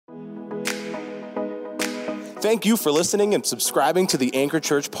Thank you for listening and subscribing to the Anchor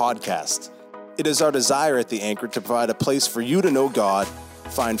Church podcast. It is our desire at the Anchor to provide a place for you to know God,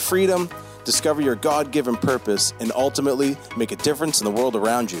 find freedom, discover your God-given purpose, and ultimately make a difference in the world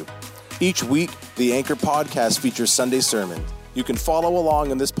around you. Each week, the Anchor podcast features Sunday sermon. You can follow along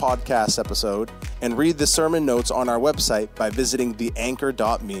in this podcast episode and read the sermon notes on our website by visiting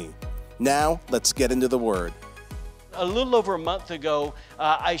theanchor.me. Now, let's get into the Word. A little over a month ago,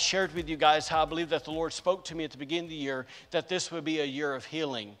 I shared with you guys how I believe that the Lord spoke to me at the beginning of the year that this would be a year of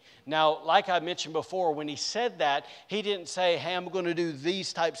healing. Now, like I mentioned before, when He said that, He didn't say, hey, I'm going to do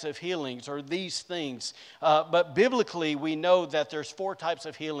these types of healings or these things. But biblically, we know that there's 4 types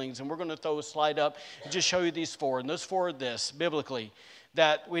of healings, and we're going to throw a slide up and just show you these 4. And those 4 are this, biblically.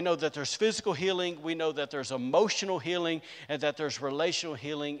 That we know that there's physical healing, we know that there's emotional healing, and that there's relational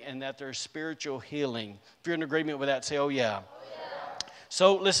healing, and that there's spiritual healing. If you're in agreement with that, say, oh yeah.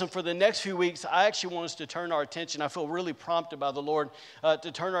 So listen, for the next few weeks, I actually want us to turn our attention. I feel really prompted by the Lord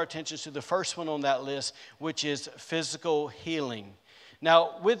to turn our attention to the first one on that list, which is physical healing.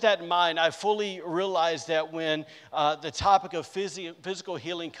 Now, with that in mind, I fully realize that when the topic of physical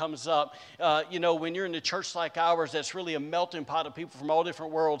healing comes up, when you're in a church like ours, that's really a melting pot of people from all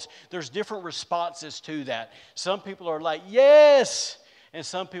different worlds, there's different responses to that. Some people are like, yes, and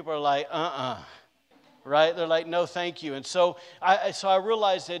some people are like, right? They're like, no, thank you. And so I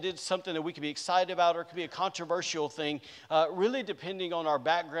realized that it's something that we can be excited about, or it could be a controversial thing, really depending on our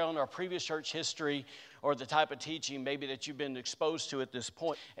background, our previous church history, or the type of teaching maybe that you've been exposed to at this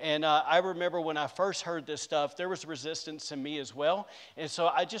point. And I remember when I first heard this stuff, there was resistance in me as well. And so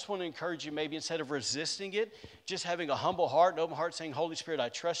I just want to encourage you, maybe instead of resisting it, just having a humble heart, an open heart, saying, Holy Spirit, I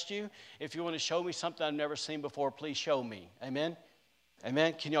trust you. If you want to show me something I've never seen before, please show me. Amen?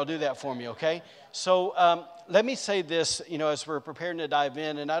 Amen? Can y'all do that for me, okay? So let me say this, as we're preparing to dive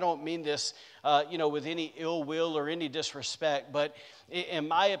in, and I don't mean this, with any ill will or any disrespect, but in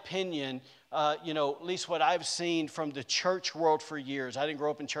my opinion, at least what I've seen from the church world for years. I didn't grow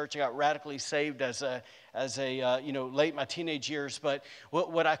up in church. I got radically saved as a late in my teenage years. But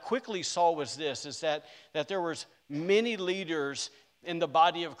what I quickly saw was this, is that there was many leaders in the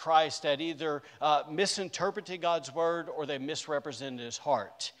body of Christ that either misinterpreted God's word or they misrepresented His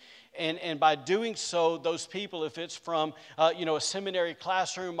heart. And by doing so, those people, if it's from, a seminary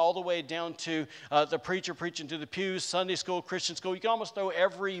classroom all the way down to the preacher preaching to the pews, Sunday school, Christian school, you can almost throw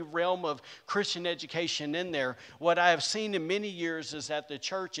every realm of Christian education in there. What I have seen in many years is that the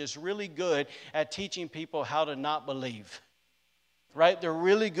church is really good at teaching people how to not believe. Right? They're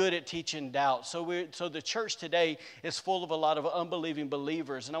really good at teaching doubt. So the church today is full of a lot of unbelieving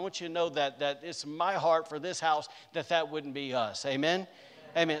believers. And I want you to know that it's my heart for this house that wouldn't be us. Amen?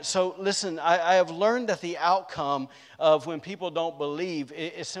 Amen. So listen, I have learned that the outcome of when people don't believe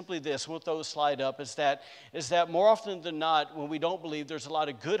is simply this. We'll throw the slide up. Is that more often than not, when we don't believe, there's a lot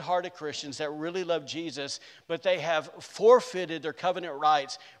of good-hearted Christians that really love Jesus, but they have forfeited their covenant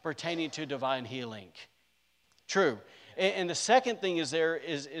rights pertaining to divine healing. True. And the second thing is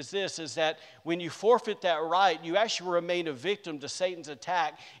that when you forfeit that right, you actually remain a victim to Satan's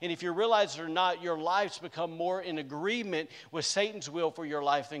attack. And if you realize it or not, your lives become more in agreement with Satan's will for your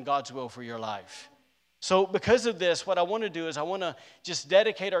life than God's will for your life. So because of this, what I want to do is I want to just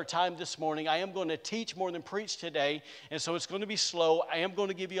dedicate our time this morning. I am going to teach more than preach today, and so it's going to be slow. I am going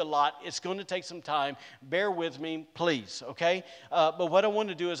to give you a lot. It's going to take some time. Bear with me, please, okay? But what I want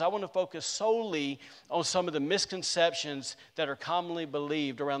to do is I want to focus solely on some of the misconceptions that are commonly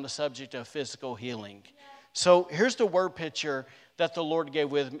believed around the subject of physical healing. So here's the word picture that the Lord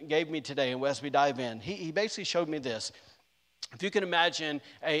gave me today, and as we dive in, He basically showed me this. If you can imagine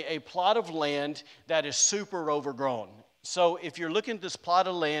a plot of land that is super overgrown. So if you're looking at this plot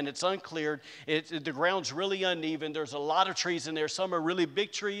of land, it's uncleared, the ground's really uneven, there's a lot of trees in there. Some are really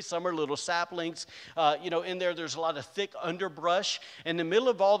big trees, some are little saplings. In there's a lot of thick underbrush. In the middle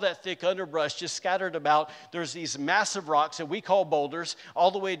of all that thick underbrush, just scattered about, there's these massive rocks that we call boulders,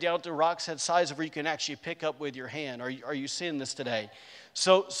 all the way down to rocks that size of where you can actually pick up with your hand. Are you seeing this today?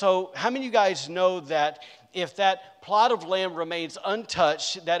 So how many of you guys know that if that plot of land remains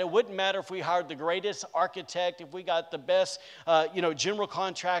untouched, that it wouldn't matter if we hired the greatest architect, if we got the best, general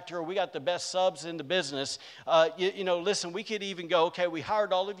contractor, or we got the best subs in the business. Listen, we could even go, okay, we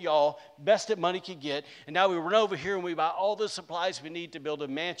hired all of y'all, best that money could get, and now we run over here and we buy all the supplies we need to build a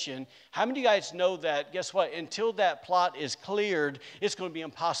mansion. How many of you guys know that, guess what, until that plot is cleared, it's going to be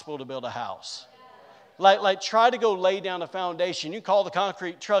impossible to build a house? Like try to go lay down a foundation. You can call the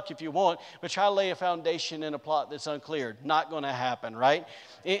concrete truck if you want, but try to lay a foundation in a plot that's uncleared. Not going to happen, right?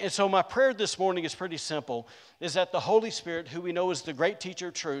 And so my prayer this morning is pretty simple, is that the Holy Spirit, who we know is the great teacher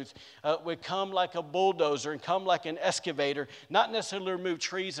of truth, would come like a bulldozer and come like an excavator, not necessarily remove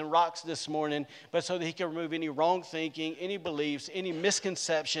trees and rocks this morning, but so that he can remove any wrong thinking, any beliefs, any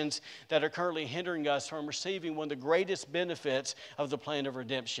misconceptions that are currently hindering us from receiving one of the greatest benefits of the plan of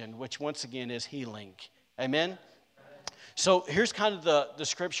redemption, which once again is healing. Amen? So here's kind of the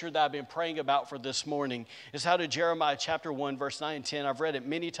scripture that I've been praying about for this morning. It's out of Jeremiah chapter 1, verse 9 and 10. I've read it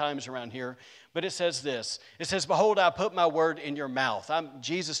many times around here, but it says this. It says, behold, I put my word in your mouth.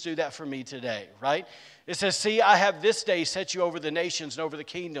 Jesus, do that for me today, right? It says, see, I have this day set you over the nations and over the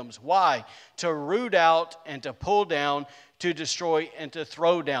kingdoms. Why? To root out and to pull down, to destroy and to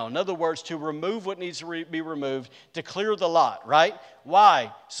throw down. In other words, to remove what needs to be removed, to clear the lot, right?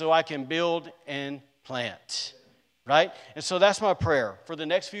 Why? So I can build and plant. Right? And so that's my prayer for the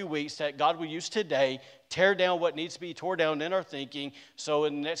next few weeks, that God will use today, tear down what needs to be torn down in our thinking, so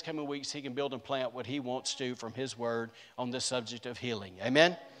in the next coming weeks he can build and plant what he wants to from his word on this subject of healing.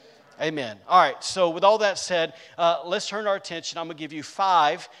 Amen? Amen. All right, so with all that said, let's turn our attention. I'm going to give you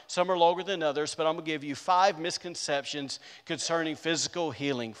 5. Some are longer than others, but I'm going to give you 5 misconceptions concerning physical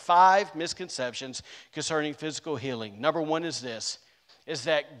healing. 5 misconceptions concerning physical healing. Number 1 is this, is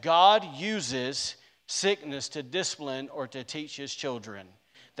that God uses sickness to discipline or to teach his children.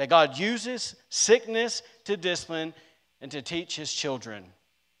 That God uses sickness to discipline and to teach his children.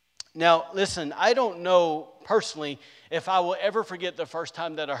 Now, listen, I don't know personally if I will ever forget the first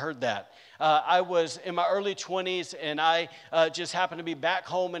time that I heard that. I was in my early 20s, and I just happened to be back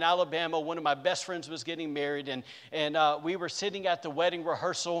home in Alabama. One of my best friends was getting married, and we were sitting at the wedding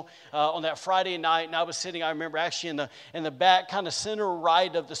rehearsal on that Friday night, and I was sitting, I remember, actually in the back, kind of center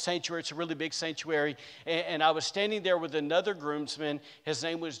right of the sanctuary. It's a really big sanctuary, and I was standing there with another groomsman. His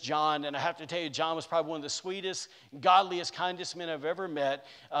name was John, and I have to tell you, John was probably one of the sweetest, godliest, kindest men I've ever met,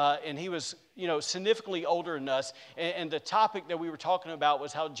 and he was significantly older than us. And the topic that we were talking about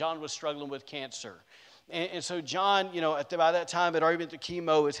was how John was struggling with cancer. And so John, by that time had already been through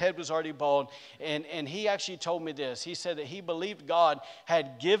chemo. His head was already bald. And he actually told me this. He said that he believed God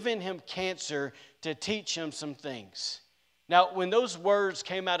had given him cancer to teach him some things. Now, when those words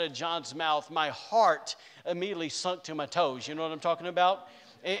came out of John's mouth, my heart immediately sunk to my toes. You know what I'm talking about?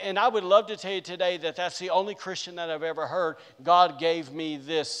 And I would love to tell you today that that's the only Christian that I've ever heard, God gave me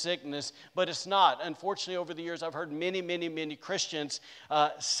this sickness, but it's not. Unfortunately, over the years, I've heard many Christians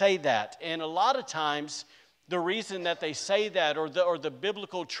say that. And a lot of times, the reason that they say that, or the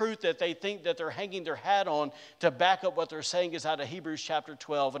biblical truth that they think that they're hanging their hat on to back up what they're saying, is out of Hebrews chapter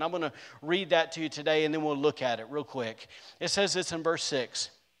 12. And I'm going to read that to you today, and then we'll look at it real quick. It says this in verse 6.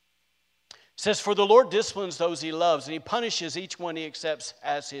 It says, for the Lord disciplines those he loves, and he punishes each one he accepts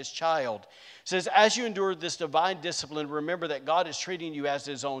as his child. It says, as you endure this divine discipline, remember that God is treating you as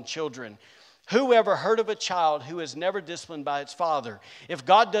his own children. Who ever heard of a child who is never disciplined by its father? If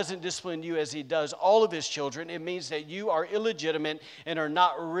God doesn't discipline you as he does all of his children, it means that you are illegitimate and are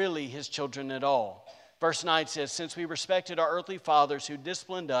not really his children at all. Verse 9 says, since we respected our earthly fathers who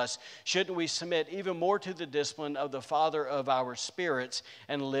disciplined us, shouldn't we submit even more to the discipline of the Father of our spirits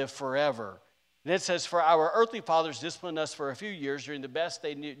and live forever? And it says, for our earthly fathers disciplined us for a few years doing the best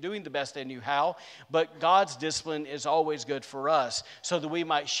they knew how, but God's discipline is always good for us, so that we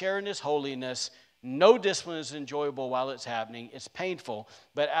might share in his holiness. No discipline is enjoyable while it's happening. It's painful,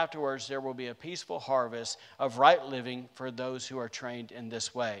 but afterwards there will be a peaceful harvest of right living for those who are trained in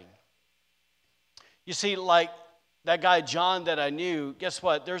this way. You see, like that guy John that I knew, guess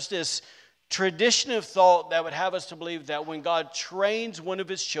what? There's this tradition of thought that would have us to believe that when God trains one of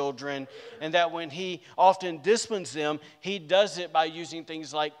his children, and that when he often disciplines them, he does it by using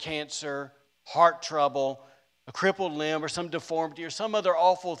things like cancer, heart trouble, a crippled limb, or some deformity, or some other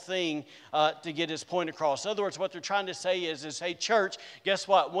awful thing to get his point across. In other words, what they're trying to say is, hey, church, guess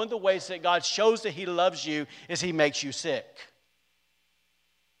what? One of the ways that God shows that he loves you is he makes you sick.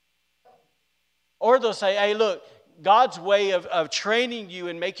 Or they'll say, hey, look, God's way of training you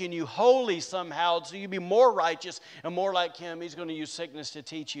and making you holy somehow so you be more righteous and more like him, he's going to use sickness to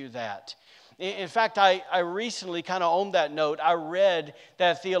teach you that. In fact, I recently, kind of on that note, I read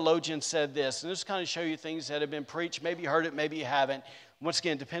that a theologian said this. And this kind of show you things that have been preached. Maybe you heard it, maybe you haven't. Once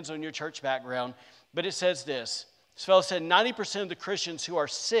again, it depends on your church background. But it says this. This fellow said 90% of the Christians who are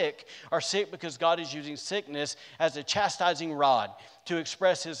sick because God is using sickness as a chastising rod to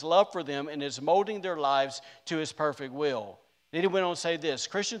express his love for them and is molding their lives to his perfect will. Then he went on to say this.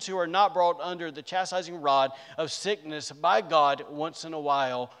 Christians who are not brought under the chastising rod of sickness by God once in a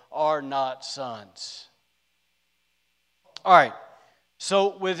while are not sons. All right.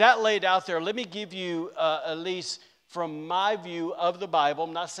 So with that laid out there, let me give you at least from my view of the Bible.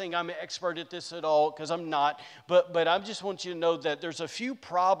 I'm not saying I'm an expert at this at all, because I'm not, but I just want you to know that there's a few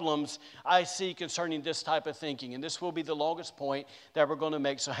problems I see concerning this type of thinking, and this will be the longest point that we're going to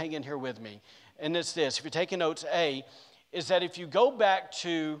make, so hang in here with me. And it's this: if you're taking notes, A, is that if you go back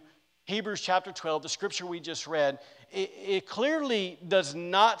to Hebrews chapter 12, the scripture we just read, it clearly does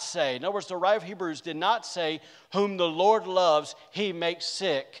not say, in other words, the writer of Hebrews did not say, whom the Lord loves, he makes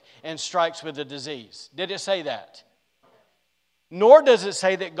sick and strikes with a disease. Did it say that? Nor does it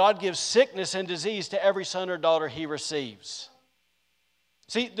say that God gives sickness and disease to every son or daughter he receives.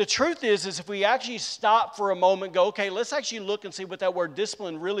 See, the truth is if we actually stop for a moment and go, okay, let's actually look and see what that word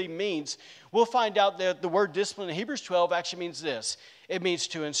discipline really means, we'll find out that the word discipline in Hebrews 12 actually means this. It means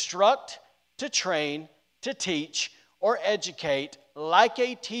to instruct, to train, to teach, or educate, like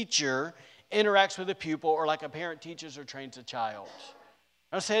a teacher interacts with a pupil, or like a parent teaches or trains a child.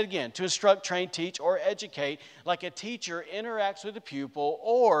 I'll say it again: to instruct, train, teach, or educate, like a teacher interacts with a pupil,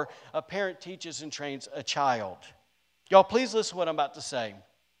 or a parent teaches and trains a child. Y'all, please listen to what I'm about to say.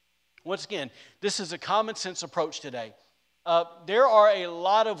 Once again, this is a common sense approach today. There are a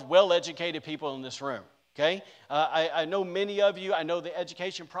lot of well-educated people in this room. Okay, I know many of you. I know the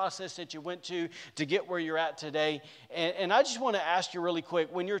education process that you went to get where you're at today. And I just want to ask you really quick,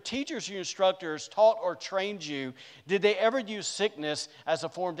 when your teachers or your instructors taught or trained you, did they ever use sickness as a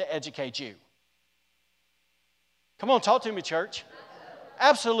form to educate you? Come on, talk to me, church.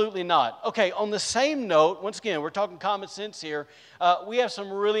 Absolutely not. Okay, on the same note, once again, we're talking common sense here. We have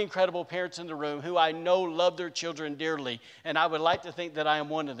some really incredible parents in the room who I know love their children dearly, and I would like to think that I am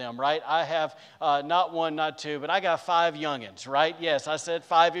one of them, right? I have not one, not two, but I got 5 youngins, right? Yes, I said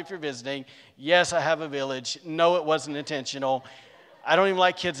 5 if you're visiting. Yes, I have a village. No, it wasn't intentional. I don't even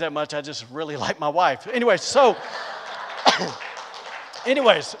like kids that much. I just really like my wife. Anyways, so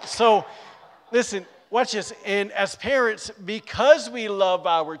listen. Watch this. And as parents, because we love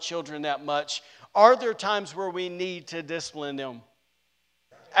our children that much, are there times where we need to discipline them?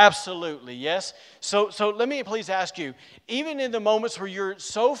 Absolutely, yes. So let me please ask you, even in the moments where you're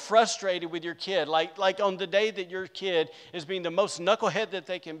so frustrated with your kid, like on the day that your kid is being the most knucklehead that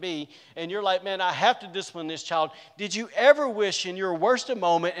they can be, and you're like, man, I have to discipline this child. Did you ever wish in your worst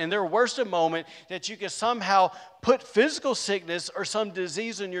moment and their worst moment that you could somehow put physical sickness or some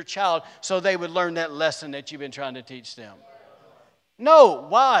disease in your child so they would learn that lesson that you've been trying to teach them? No.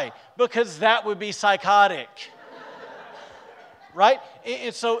 Why? Because that would be psychotic. Right?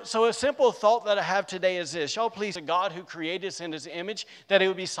 And so a simple thought that I have today is this. Y'all, please, a God who created us in his image, that it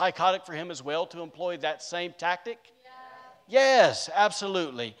would be psychotic for him as well to employ that same tactic? Yes,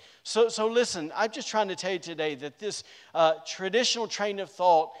 absolutely. So listen, I'm just trying to tell you today that this traditional train of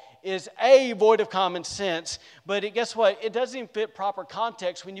thought is A, void of common sense, but guess what? It doesn't even fit proper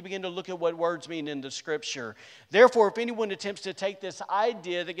context when you begin to look at what words mean in the Scripture. Therefore, if anyone attempts to take this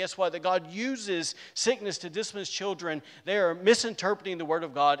idea that, guess what, that God uses sickness to discipline his children, they are misinterpreting the Word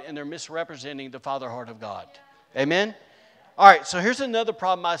of God and they're misrepresenting the Father heart of God. Amen? All right, so here's another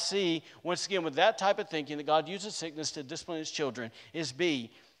problem I see, once again, with that type of thinking, that God uses sickness to discipline his children, is B,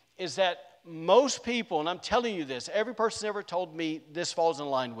 is that most people, and I'm telling you this, every person ever told me this falls in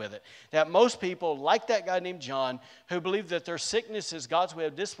line with it, that most people, like that guy named John, who believe that their sickness is God's way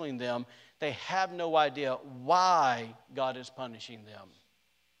of disciplining them, they have no idea why God is punishing them.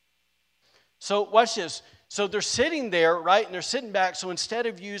 So watch this. So they're sitting there, right, and they're sitting back. So instead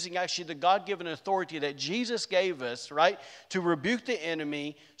of using actually the God-given authority that Jesus gave us, right, to rebuke the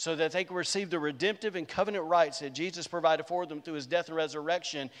enemy so that they can receive the redemptive and covenant rights that Jesus provided for them through his death and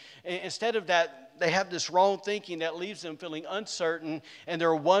resurrection, instead of that, they have this wrong thinking that leaves them feeling uncertain, and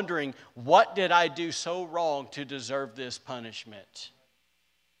they're wondering, what did I do so wrong to deserve this punishment?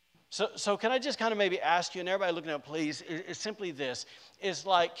 So can I just kind of maybe ask you, and everybody looking up, please, is simply this, is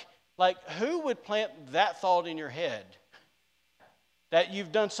like who would plant that thought in your head? That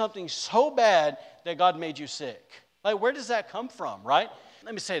you've done something so bad that God made you sick. Like, where does that come from, right?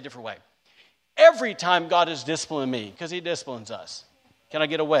 Let me say it a different way. Every time God has disciplined me, because he disciplines us. Can I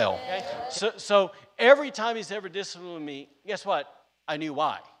get a well? Okay? So every time he's ever disciplined me, guess what? I knew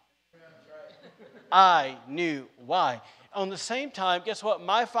why. I knew why. On the same time, guess what?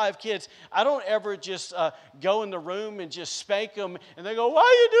 My 5 kids, I don't ever just go in the room and just spank them, and they go, why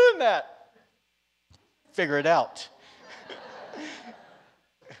are you doing that? Figure it out.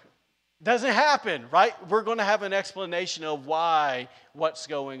 Doesn't happen, right? We're going to have an explanation of why, what's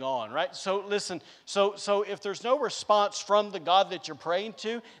going on, right? So listen, so if there's no response from the God that you're praying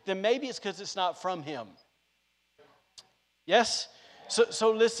to, then maybe it's because it's not from him. Yes?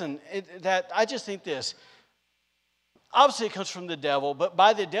 So listen, that I just think this. Obviously, it comes from the devil, but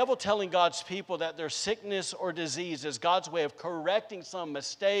by the devil telling God's people that their sickness or disease is God's way of correcting some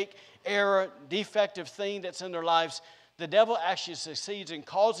mistake, error, defective thing that's in their lives, the devil actually succeeds in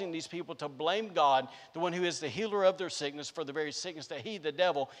causing these people to blame God, the one who is the healer of their sickness, for the very sickness that he, the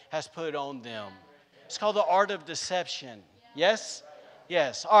devil, has put on them. It's called the art of deception. Yes?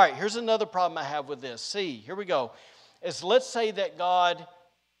 Yes. All right, here's another problem I have with this. See, here we go. Let's say that God,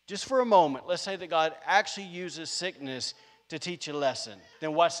 just for a moment, let's say that God actually uses sickness to teach a lesson.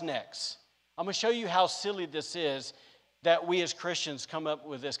 Then what's next? I'm going to show you how silly this is that we as Christians come up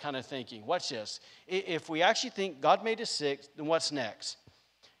with this kind of thinking. Watch this. If we actually think God made us sick, then what's next?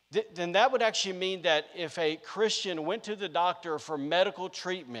 Then that would actually mean that if a Christian went to the doctor for medical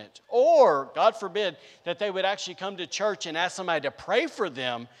treatment, or, God forbid, that they would actually come to church and ask somebody to pray for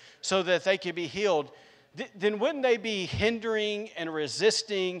them so that they could be healed, then wouldn't they be hindering and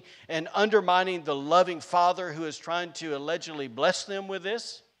resisting and undermining the loving Father who is trying to allegedly bless them with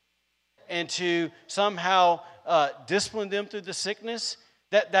this and to somehow discipline them through the sickness?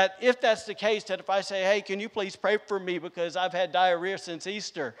 That if that's the case, that if I say, hey, can you please pray for me because I've had diarrhea since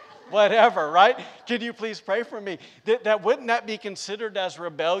Easter, whatever, right? Can you please pray for me? Wouldn't that be considered as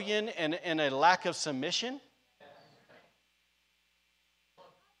rebellion and a lack of submission?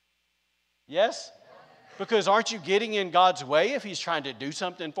 Yes? Because aren't you getting in God's way if he's trying to do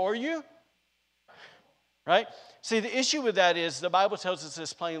something for you? Right? See, the issue with that is the Bible tells us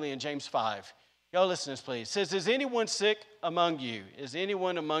this plainly in James 5. Y'all listen to this, please. It says, is anyone sick among you? Is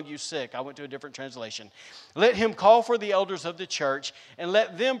anyone among you sick? I went to a different translation. Let him call for the elders of the church and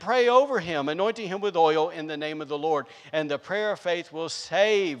let them pray over him, anointing him with oil in the name of the Lord. And the prayer of faith will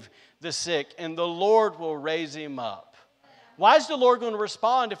save the sick, and the Lord will raise him up. Why is the Lord going to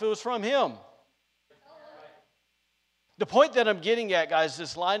respond if it was from him? The point that I'm getting at, guys,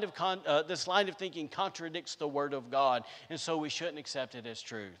 this line of thinking contradicts the Word of God, and so we shouldn't accept it as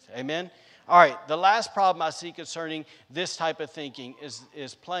truth. Amen? All right, the last problem I see concerning this type of thinking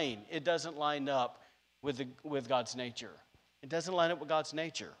is plain. It doesn't line up with God's nature. It doesn't line up with God's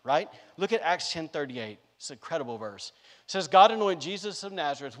nature, right? Look at Acts 10:38. It's an incredible verse. It says, God anointed Jesus of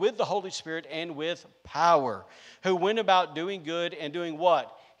Nazareth with the Holy Spirit and with power, who went about doing good and doing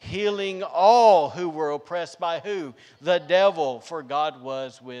what? Healing all who were oppressed by who? The devil, for God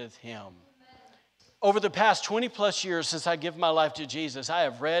was with him. Over the past 20 plus years since I gave my life to Jesus, I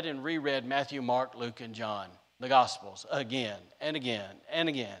have read and reread Matthew, Mark, Luke, and John, the Gospels, again and again and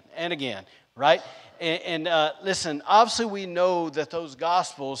again and again, right? And listen, obviously we know that those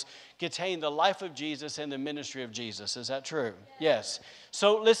Gospels contain the life of Jesus and the ministry of Jesus. Is that true? Yes.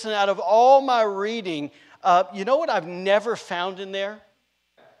 So listen, out of all my reading, you know what I've never found in there?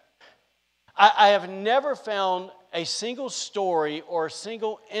 I have never found a single story or a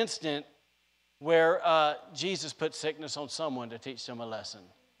single instant where Jesus put sickness on someone to teach them a lesson.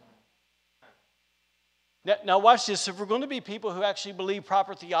 Now watch this. If we're going to be people who actually believe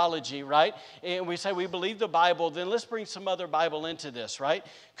proper theology, right, and we say we believe the Bible, then let's bring some other Bible into this, right?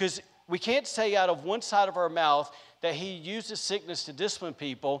 Because we can't say out of one side of our mouth that he uses sickness to discipline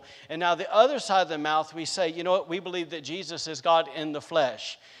people, and now the other side of the mouth we say, you know what, we believe that Jesus is God in the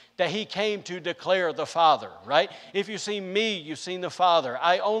flesh, that he came to declare the Father, right? If you've seen me, you've seen the Father.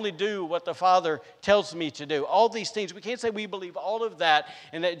 I only do what the Father tells me to do. All these things, we can't say we believe all of that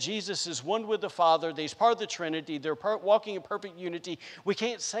and that Jesus is one with the Father, that he's part of the Trinity, they're walking in perfect unity. We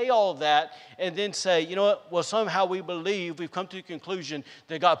can't say all of that and then say, you know what, well, somehow we believe, we've come to the conclusion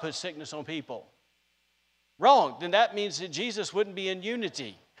that God put sickness on people. Wrong. Then that means that Jesus wouldn't be in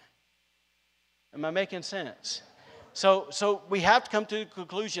unity. Am I making sense? So we have to come to the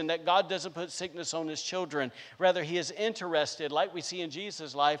conclusion that God doesn't put sickness on his children. Rather, he is interested, like we see in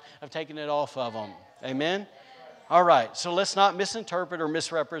Jesus' life, of taking it off of them. Amen? All right, so let's not misinterpret or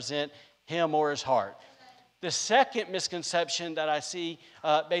misrepresent him or his heart. The second misconception that I see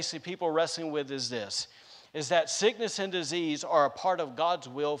basically people wrestling with is this, is that sickness and disease are a part of God's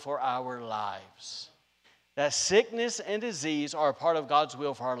will for our lives. That sickness and disease are a part of God's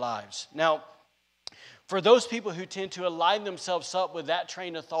will for our lives. Now, for those people who tend to align themselves up with that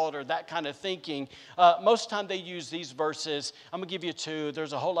train of thought or that kind of thinking, most of the time they use these verses. I'm going to give you two.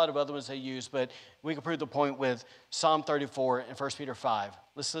 There's a whole lot of other ones they use, but we can prove the point with Psalm 34 and 1 Peter 5.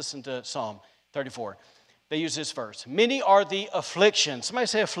 Let's listen to Psalm 34. They use this verse. Many are the afflictions. Somebody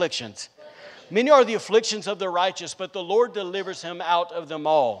say afflictions. Many are the afflictions of the righteous, but the Lord delivers him out of them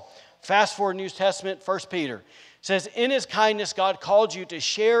all. Fast forward New Testament, 1 Peter. Says, in his kindness, God called you to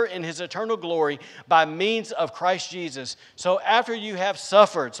share in his eternal glory by means of Christ Jesus. So after you have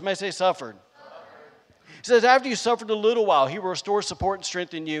suffered, somebody say suffered. It says, after you suffered a little while, he will restore, support, and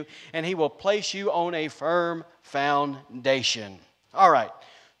strengthen you, and he will place you on a firm foundation. All right.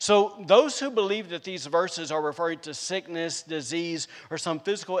 So those who believe that these verses are referring to sickness, disease, or some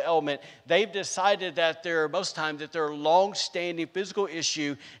physical ailment, they've decided that most times that their long-standing physical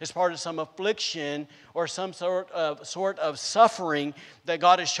issue is part of some affliction or some sort of suffering that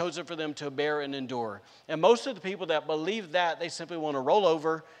God has chosen for them to bear and endure. And most of the people that believe that, they simply want to roll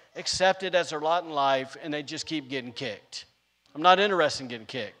over, accept it as their lot in life, and they just keep getting kicked. I'm not interested in getting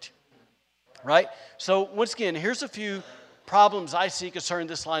kicked, right? So once again, here's a few problems I see concerning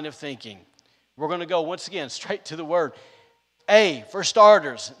this line of thinking. We're going to go once again straight to the word. A, for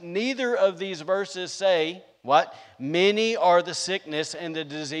starters, neither of these verses say, what? Many are the sickness and the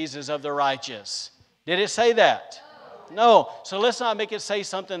diseases of the righteous. Did it say that? No. So let's not make it say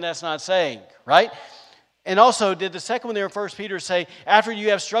something that's not saying, right? And also, did the second one there in 1 Peter say, after you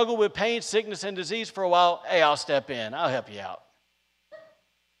have struggled with pain, sickness, and disease for a while, hey, I'll step in. I'll help you out.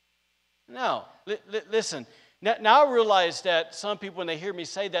 No. Listen. Now I realize that some people, when they hear me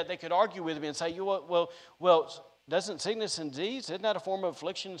say that, they could argue with me and say, well, doesn't sickness and disease, isn't that a form of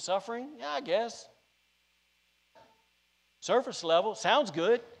affliction and suffering? Yeah, I guess. Surface level, sounds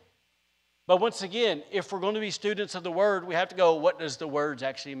good. But once again, if we're going to be students of the Word, we have to go, what does the words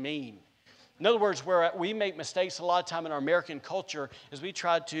actually mean? In other words, where we make mistakes a lot of time in our American culture is we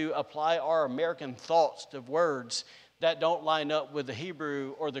try to apply our American thoughts to words that don't line up with the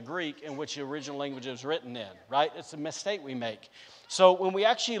Hebrew or the Greek in which the original language is written in, right? It's a mistake we make. So when we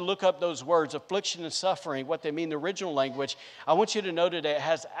actually look up those words, affliction and suffering, what they mean in the original language, I want you to know today it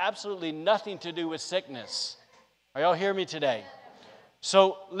has absolutely nothing to do with sickness. Are y'all hearing me today?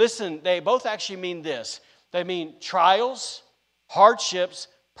 So listen, they both actually mean this. They mean trials, hardships,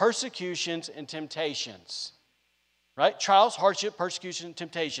 persecutions, and temptations. Right? Trials, hardship, persecution, and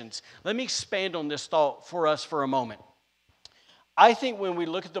temptations. Let me expand on this thought for us for a moment. I think when we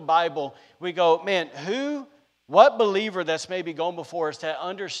look at the Bible, we go, man, what believer that's maybe gone before us that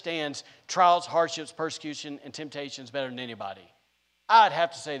understands trials, hardships, persecution, and temptations better than anybody? I'd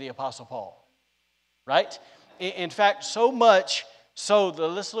have to say the Apostle Paul, right? In fact, so much so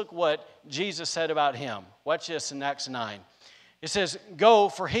let's look what Jesus said about him. Watch this in Acts 9. It says, go,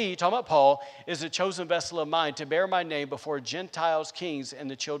 for he, talking about Paul, is a chosen vessel of mine to bear my name before Gentiles, kings, and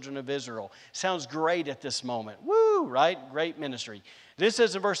the children of Israel. Sounds great at this moment. Woo, right? Great ministry. This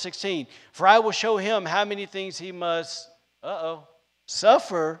says in verse 16, for I will show him how many things he must,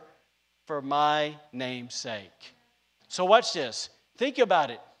 suffer for my name's sake. So watch this. Think about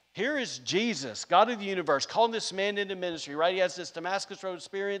it. Here is Jesus, God of the universe, calling this man into ministry, right? He has this Damascus Road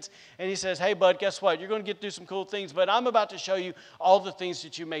experience, and he says, hey, bud, guess what? You're going to get through some cool things, but I'm about to show you all the things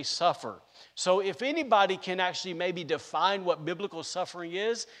that you may suffer. So if anybody can actually maybe define what biblical suffering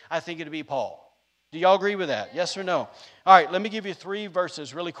is, I think it'd be Paul. Do y'all agree with that? Yes or no? All right, let me give you 3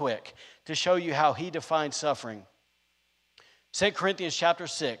 verses really quick to show you how he defines suffering. 2 Corinthians chapter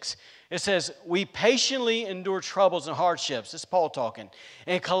 6. It says, we patiently endure troubles and hardships. This is Paul talking.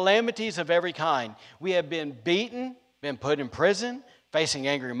 And calamities of every kind. We have been beaten, been put in prison, facing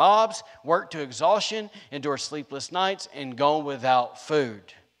angry mobs, worked to exhaustion, endured sleepless nights, and gone without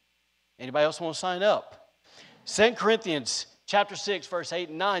food. Anybody else want to sign up? 2 Corinthians chapter 6, verse 8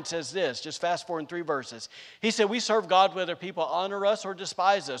 and 9 says this. Just fast forward in 3 verses. He said, we serve God whether people honor us or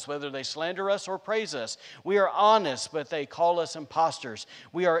despise us, whether they slander us or praise us. We are honest, but they call us impostors.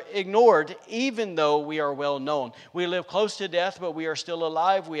 We are ignored, even though we are well known. We live close to death, but we are still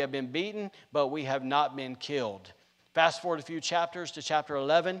alive. We have been beaten, but we have not been killed. Fast forward a few chapters to chapter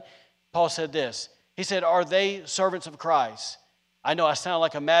 11. Paul said this. He said, are they servants of Christ? I know I sound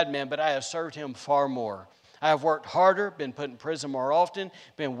like a madman, but I have served him far more. I have worked harder, been put in prison more often,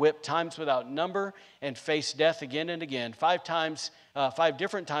 been whipped times without number, and faced death again and again. 5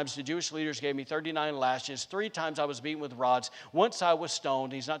 different times the Jewish leaders gave me 39 lashes. 3 times I was beaten with rods. Once I was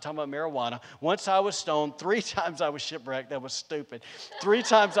stoned. He's not talking about marijuana. Once I was stoned. 3 times I was shipwrecked. That was stupid. 3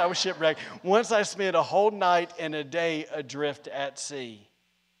 times I was shipwrecked. Once I spent a whole night and a day adrift at sea.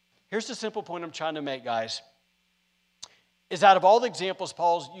 Here's the simple point I'm trying to make, guys. Is out of all the examples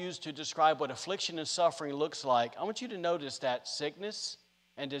Paul's used to describe what affliction and suffering looks like, I want you to notice that sickness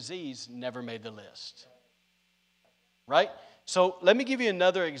and disease never made the list. Right? So let me give you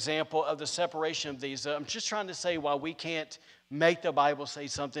another example of the separation of these. I'm just trying to say why we can't make the Bible say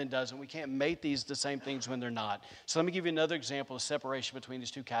something it doesn't. We can't make these the same things when they're not. So let me give you another example of separation between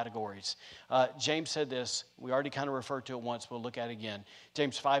these 2 categories. James said this. We already kind of referred to it once. We'll look at it again.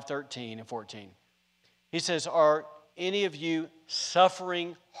 James 5:13 and 14. He says, are any of you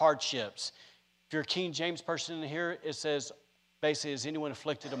suffering hardships? If you're a King James person in here, it says, basically, is anyone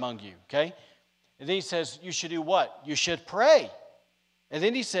afflicted among you? Okay? And then he says, you should do what? You should pray. And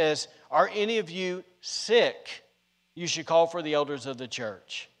then he says, are any of you sick? You should call for the elders of the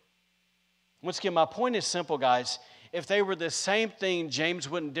church. Once again, my point is simple, guys. If they were the same thing, James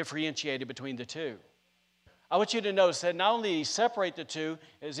wouldn't differentiate between the two. I want you to notice that not only did he separate the two,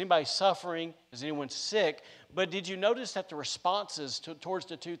 is anybody suffering, is anyone sick, but did you notice that the responses towards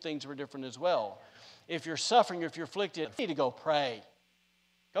the two things were different as well? If you're suffering, if you're afflicted, you need to go pray.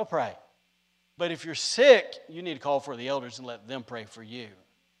 Go pray. But if you're sick, you need to call for the elders and let them pray for you.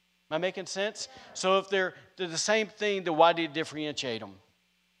 Am I making sense? So if they're the same thing, then why did he differentiate them?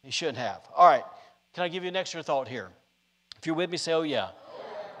 He shouldn't have. All right. Can I give you an extra thought here? If you're with me, say, oh, yeah.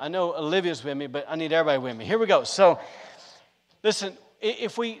 I know Olivia's with me, but I need everybody with me. Here we go. So, listen,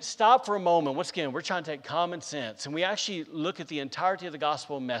 if we stop for a moment, once again, we're trying to take common sense, and we actually look at the entirety of the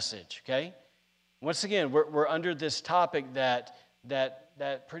gospel message, okay? Once again, we're under this topic that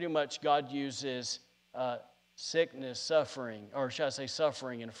pretty much God uses sickness, suffering, or should I say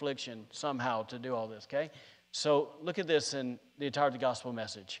suffering and affliction somehow to do all this, okay? So look at this in the entirety of the gospel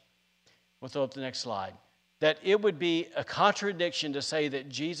message. We'll throw up the next slide. That it would be a contradiction to say that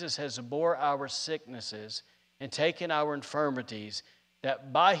Jesus has bore our sicknesses and taken our infirmities,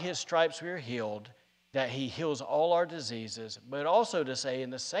 that by his stripes we are healed, that he heals all our diseases, but also to say in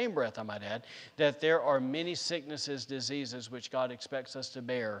the same breath, I might add, that there are many sicknesses, diseases, which God expects us to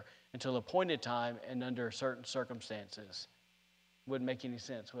bear until appointed time and under certain circumstances. Wouldn't make any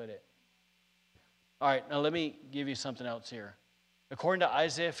sense, would it? All right, now let me give you something else here. According to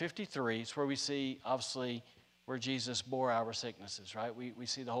Isaiah 53, it's where we see, obviously, where Jesus bore our sicknesses, right? We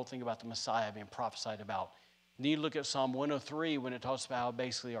see the whole thing about the Messiah being prophesied about. Then you look at Psalm 103 when it talks about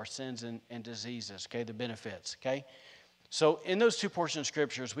basically our sins and diseases, okay, the benefits, okay? So in those two portions of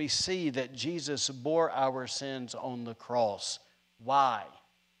scriptures, we see that Jesus bore our sins on the cross. Why?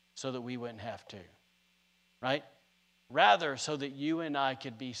 So that we wouldn't have to, right? Rather, so that you and I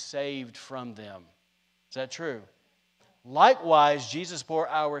could be saved from them. Is that true? Likewise, Jesus bore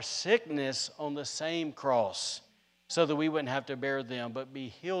our sickness on the same cross so that we wouldn't have to bear them, but be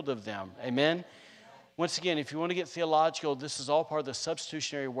healed of them. Amen? Once again, if you want to get theological, this is all part of the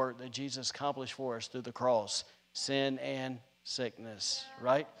substitutionary work that Jesus accomplished for us through the cross, sin and sickness,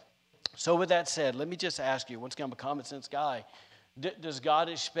 right? So with that said, let me just ask you, once again, I'm a common sense guy. Does God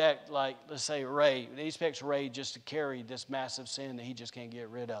expect, like, let's say Ray, he expects Ray just to carry this massive sin that he just can't get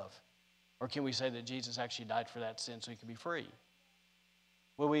rid of? Or can we say that Jesus actually died for that sin so he could be free?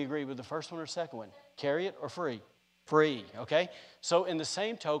 Will we agree with the first one or second one? Carry it or free? Free, okay? So in the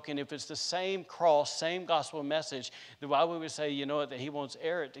same token, if it's the same cross, same gospel message, then why would we say, you know what, that he wants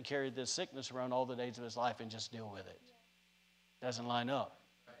Eric to carry this sickness around all the days of his life and just deal with it? Doesn't line up.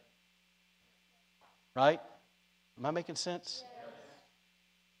 Right? Am I making sense?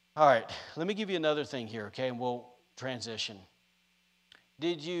 All right, let me give you another thing here, okay, and we'll transition.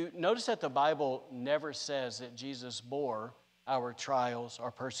 Did you notice that the Bible never says that Jesus bore our trials,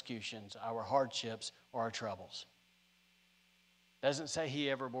 our persecutions, our hardships, or our troubles? Doesn't say he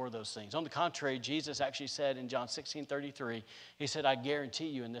ever bore those things. On the contrary, Jesus actually said in John 16:33, he said, I guarantee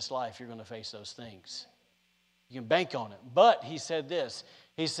you in this life you're going to face those things. You can bank on it. But he said this,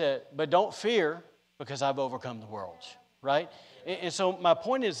 he said, but don't fear because I've overcome the world, right? And so my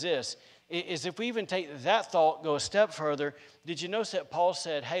point is this, is if we even take that thought, go a step further, did you notice that Paul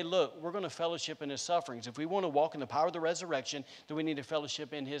said, hey, look, we're going to fellowship in his sufferings. If we want to walk in the power of the resurrection, then we need to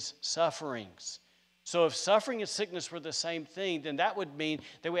fellowship in his sufferings. So if suffering and sickness were the same thing, then that would mean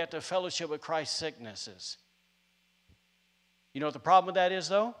that we have to fellowship with Christ's sicknesses. You know what the problem with that is,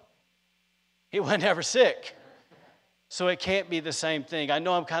 though? He wasn't ever sick. So it can't be the same thing. I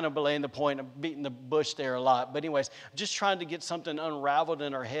know I'm kind of belaying the point. I'm beating the bush there a lot. But anyways, I'm just trying to get something unraveled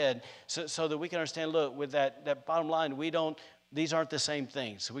in our head so that we can understand, look, with that bottom line, these aren't the same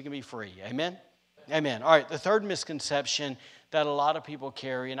things. So we can be free. Amen? Amen. All right, the third misconception that a lot of people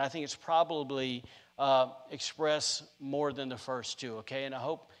carry, and I think it's probably expressed more than the first two, okay? And I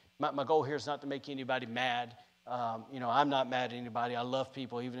hope, my goal here is not to make anybody mad. I'm not mad at anybody. I love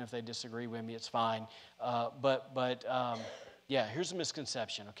people, even if they disagree with me, it's fine. Here's a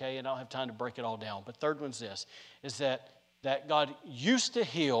misconception, okay? And I don't have time to break it all down. But third one's this, is that God used to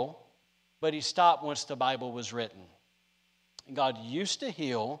heal, but he stopped once the Bible was written. God used to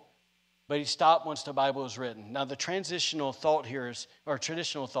heal, but he stopped once the Bible was written. Now, the traditional thought,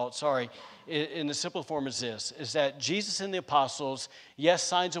 in the simple form is this, is that Jesus and the apostles, yes,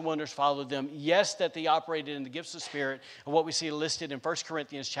 signs and wonders followed them. Yes, that they operated in the gifts of the Spirit, and what we see listed in 1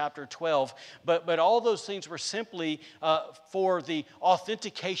 Corinthians chapter 12. But all those things were simply for the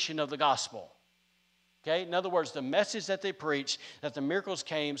authentication of the gospel. Okay? In other words, the message that they preached, that the miracles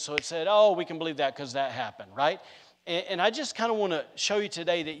came, so it said, oh, we can believe that because that happened, right? And I just kind of want to show you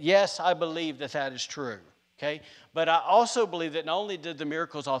today that, yes, I believe that that is true, okay? But I also believe that not only did the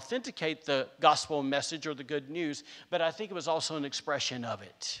miracles authenticate the gospel message or the good news, but I think it was also an expression of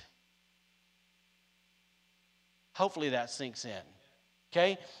it. Hopefully that sinks in,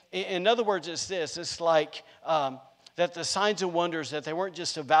 okay? In other words, it's this. It's like that the signs and wonders, that they weren't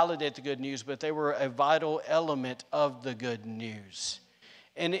just to validate the good news, but they were a vital element of the good news.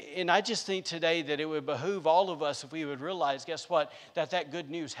 And I just think today that it would behoove all of us if we would realize, guess what, that good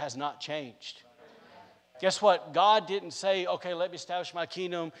news has not changed. Guess what? God didn't say, okay, let me establish my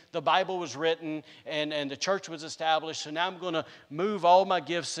kingdom. The Bible was written and the church was established. So now I'm going to move all my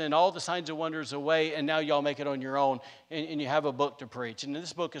gifts and all the signs and wonders away, and now y'all make it on your own, and you have a book to preach. And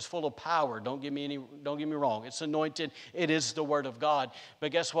this book is full of power. Don't get me wrong. It's anointed. It is the Word of God.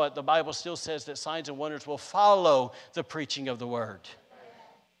 But guess what? The Bible still says that signs and wonders will follow the preaching of the Word.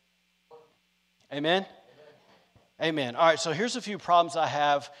 Amen? Amen. All right, so here's a few problems I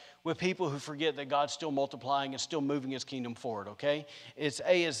have with people who forget that God's still multiplying and still moving His kingdom forward, okay? Is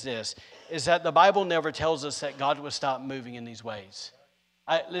that the Bible never tells us that God will stop moving in these ways.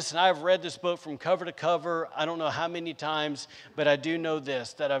 Listen, I've read this book from cover to cover, I don't know how many times, but I do know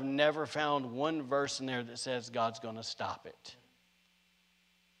this, that I've never found one verse in there that says God's going to stop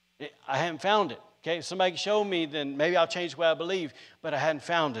it. I haven't found it. Okay, if somebody can show me, then maybe I'll change the way I believe, but I hadn't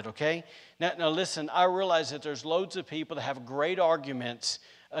found it, okay? Now listen, I realize that there's loads of people that have great arguments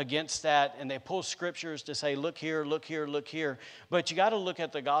against that, and they pull scriptures to say, look here, look here, look here. But you got to look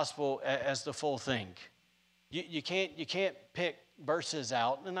at the gospel as the full thing. You can't pick verses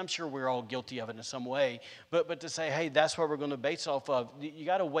out, and I'm sure we're all guilty of it in some way, but to say, hey, that's what we're going to base off of, you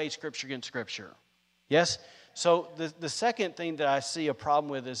got to weigh scripture against scripture. Yes? So the second thing that I see a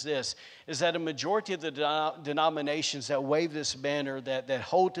problem with is this, is that a majority of the denominations that wave this banner, that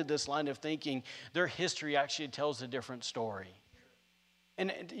hold to this line of thinking, their history actually tells a different story.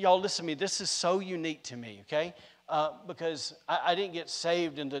 And y'all listen to me, this is so unique to me, okay? Because I didn't get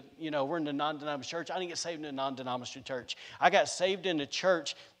saved in the, we're in the non-denominational church. I didn't get saved in a non-denominational church. I got saved in a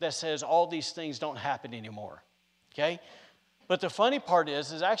church that says all these things don't happen anymore, okay? But the funny part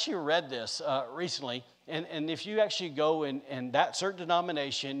is I actually read this recently, and if you actually go in that certain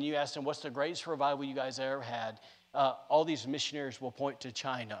denomination, you ask them, what's the greatest revival you guys ever had? All these missionaries will point to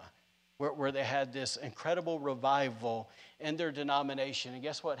China, where they had this incredible revival in their denomination. And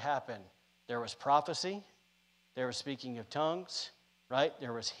guess what happened? There was prophecy, there was speaking of tongues, right?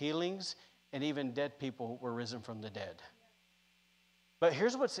 There was healings, and even dead people were risen from the dead. But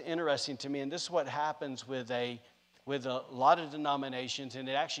here's what's interesting to me, and this is what happens with a lot of denominations, and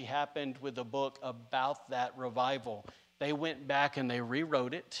it actually happened with a book about that revival. They went back and they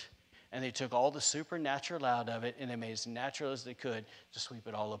rewrote it, and they took all the supernatural out of it, and they made it as natural as they could to sweep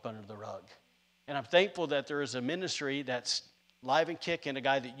it all up under the rug. And I'm thankful that there is a ministry that's live and kicking, a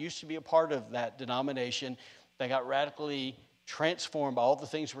guy that used to be a part of that denomination that got radically transformed by all the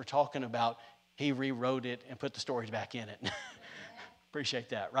things we're talking about. He rewrote it and put the stories back in it. Appreciate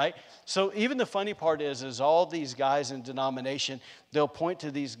that, right? So even the funny part is all these guys in denomination, they'll point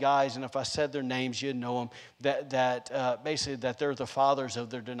to these guys, and if I said their names, you'd know them, that basically that they're the fathers of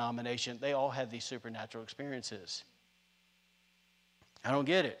their denomination. They all had these supernatural experiences. I don't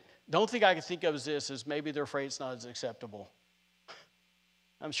get it. Don't think I can think of this as maybe they're afraid it's not as acceptable.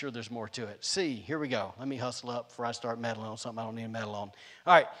 I'm sure there's more to it. C, here we go. Let me hustle up before I start meddling on something I don't need to meddle on.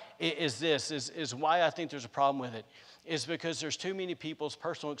 All right, is why I think there's a problem with it, is because there's too many people's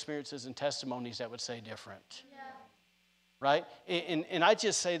personal experiences and testimonies that would say different. Yeah. Right? And I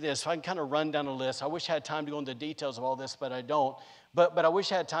just say this, if I can kind of run down a list. I wish I had time to go into the details of all this, but I don't. But I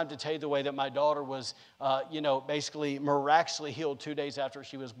wish I had time to tell you the way that my daughter was, basically miraculously healed 2 days after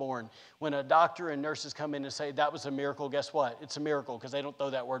she was born. When a doctor and nurses come in and say that was a miracle, guess what? It's a miracle, because they don't throw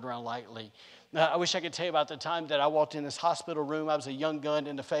that word around lightly. I wish I could tell you about the time that I walked in this hospital room. I was a young gun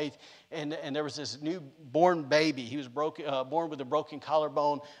in the faith, and there was this newborn baby. He was born with a broken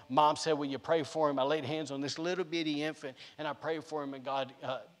collarbone. Mom said, will you pray for him? I laid hands on this little bitty infant, and I prayed for him, and God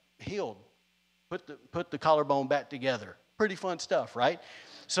healed, put the collarbone back together. Pretty fun stuff, right?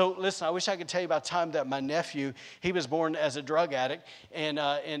 So listen, I wish I could tell you about the time that my nephew, he was born as a drug addict, and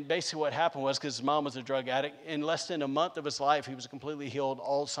basically what happened was, because his mom was a drug addict, in less than a month of his life, he was completely healed.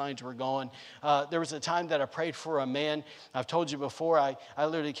 All signs were gone. There was a time that I prayed for a man. I've told you before, I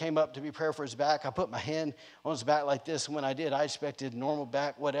literally came up to be prayer for his back. I put my hand on his back like this, and when I did, I expected normal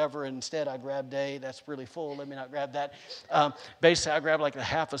back, whatever, and instead I grabbed that's really full, let me not grab that. Basically, I grabbed like the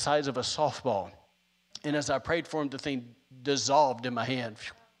half the size of a softball, and as I prayed for him, the thing dissolved in my hand.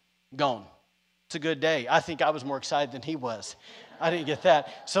 Gone. It's a good day. I think I was more excited than he was. I didn't get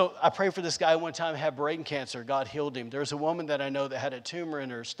that. So I prayed for this guy one time, had brain cancer. God healed him. There's a woman that I know that had a tumor in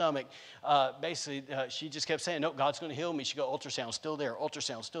her stomach. She just kept saying, no, God's going to heal me. She'd go, ultrasound, still there,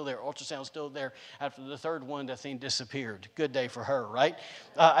 ultrasound, still there, ultrasound, still there. After the third one, the thing disappeared. Good day for her, right?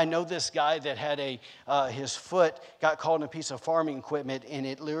 I know this guy that had his foot got caught in a piece of farming equipment, and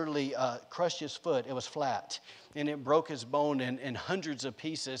it literally crushed his foot. It was flat. And it broke his bone in hundreds of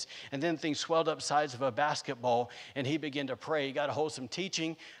pieces. And then things swelled up size of a basketball. And he began to pray. He got a hold of some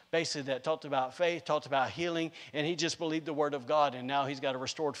teaching, basically that talked about faith, talked about healing. And he just believed the word of God. And now he's got a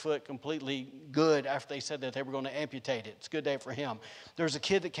restored foot, completely good, after they said that they were going to amputate it. It's a good day for him. There's a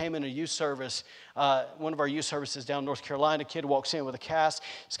kid that came in a youth service, one of our youth services down in North Carolina. A kid walks in with a cast.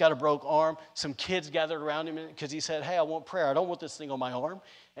 He's got a broke arm. Some kids gathered around him because he said, hey, I want prayer. I don't want this thing on my arm.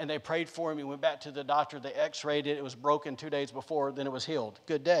 And they prayed for him. He went back to the doctor. They x-rayed it. It was broken 2 days before. Then it was healed.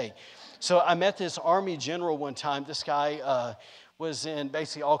 Good day. So I met this Army general one time. This guy was in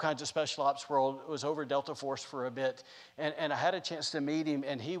basically all kinds of special ops world. Was over Delta Force for a bit. And I had a chance to meet him.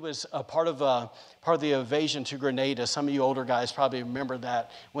 And he was a part of the invasion to Grenada. Some of you older guys probably remember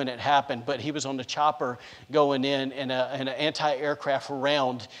that when it happened. But he was on the chopper going in, and an anti-aircraft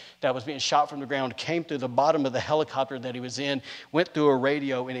round that was being shot from the ground came through the bottom of the helicopter that he was in, went through a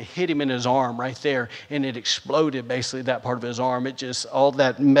radio, and it hit him in his arm right there. And it exploded, basically, that part of his arm. It just, all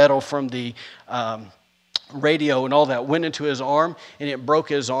that metal from the radio and all that went into his arm, and it broke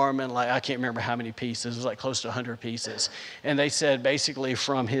his arm in, like, I can't remember how many pieces. It was like close to 100 pieces. And they said basically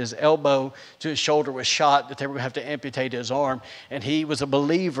from his elbow to his shoulder was shot, that they were going to have to amputate his arm. And he was a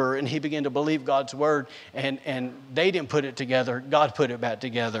believer, and he began to believe God's word, and they didn't put it together. God put it back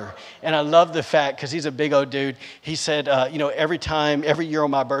together. And I love the fact, because he's a big old dude, he said, every year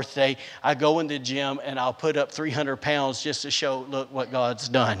on my birthday, I go in the gym and I'll put up 300 pounds just to show, look what God's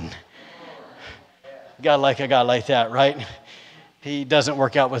done. God like a guy like that, right? He doesn't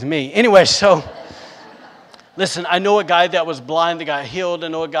work out with me. Anyway, so listen, I know a guy that was blind that got healed. I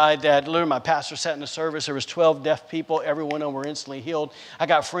know a guy that literally my pastor sat in the service. There was 12 deaf people. Every one of them were instantly healed. I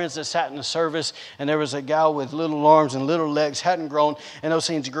got friends that sat in the service, and there was a gal with little arms and little legs, hadn't grown, and those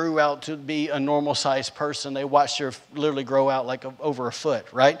things grew out to be a normal-sized person. They watched her literally grow out like over a foot,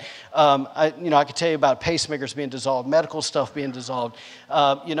 right? I could tell you about pacemakers being dissolved, medical stuff being dissolved.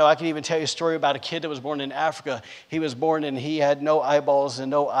 I can even tell you a story about a kid that was born in Africa. He was born and he had no eyeballs and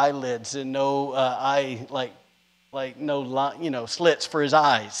no eyelids and no slits for his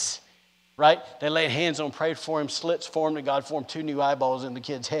eyes, right? They laid hands on him, prayed for him, slits formed, and God formed 2 new eyeballs in the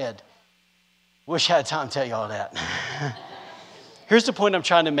kid's head. Wish I had time to tell you all that. Here's the point I'm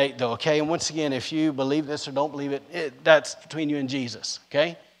trying to make, though, okay? And once again, if you believe this or don't believe it, that's between you and Jesus,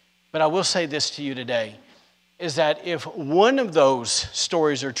 okay? But I will say this to you today, is that if one of those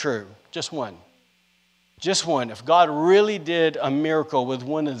stories are true, just one, if God really did a miracle with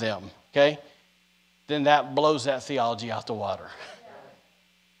one of them, okay, then that blows that theology out the water.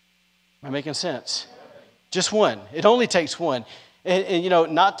 Am I making sense? Just one. It only takes one. And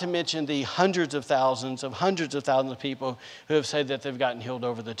not to mention the hundreds of thousands of people who have said that they've gotten healed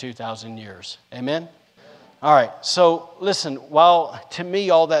over the 2,000 years. Amen? All right. So listen, while to me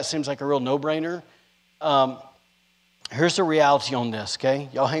all that seems like a real no-brainer, here's the reality on this, okay?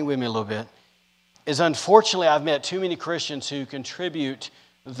 Y'all hang with me a little bit. Is unfortunately I've met too many Christians who contribute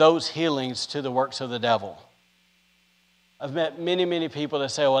those healings to the works of the devil. I've met many, many people that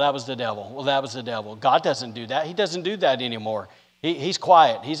say, well, that was the devil. Well, that was the devil. God doesn't do that. He doesn't do that anymore. He's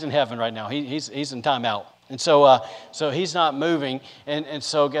quiet. He's in heaven right now. He's in timeout. And so he's not moving. And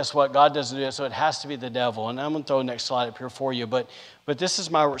so guess what? God doesn't do it. So it has to be the devil. And I'm going to throw the next slide up here for you. But this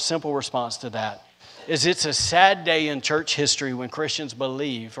is my simple response to that. Is it's a sad day in church history when Christians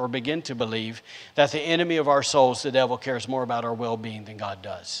believe or begin to believe that the enemy of our souls, the devil, cares more about our well-being than God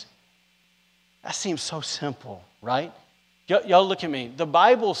does. That seems so simple, right? Y'all look at me. The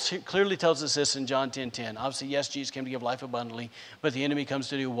Bible clearly tells us this in John 10:10. Obviously, yes, Jesus came to give life abundantly, but the enemy comes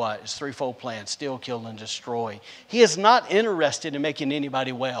to do what? It's threefold plan: steal, kill, and destroy. He is not interested in making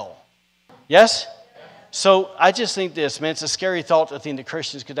anybody well. Yes? So I just think this, man, it's a scary thought to think that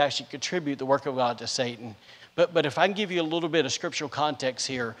Christians could actually contribute the work of God to Satan. But if I can give you a little bit of scriptural context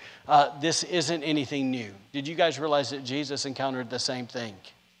here, this isn't anything new. Did you guys realize that Jesus encountered the same thing?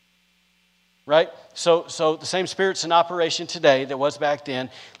 Right? So the same Spirit's in operation today that was back then.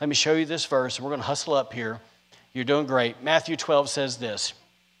 Let me show you this verse, and we're going to hustle up here. You're doing great. Matthew 12 says this.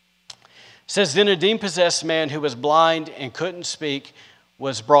 It says, then a demon-possessed man who was blind and couldn't speak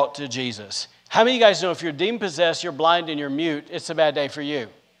was brought to Jesus. How many of you guys know if you're demon-possessed, you're blind, and you're mute, it's a bad day for you?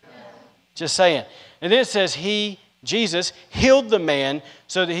 Just saying. And then it says he Jesus healed the man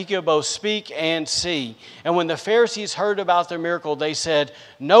so that he could both speak and see. And when the Pharisees heard about the miracle, they said,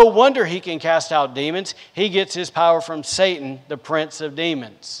 "No wonder he can cast out demons. He gets his power from Satan, the prince of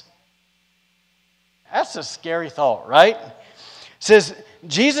demons." That's a scary thought, right? It says,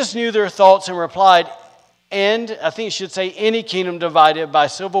 Jesus knew their thoughts and replied, and I think it should say, any kingdom divided by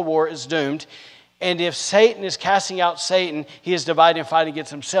civil war is doomed. And if Satan is casting out Satan, he is divided and fighting against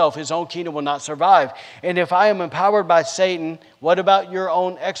himself. His own kingdom will not survive. And if I am empowered by Satan, what about your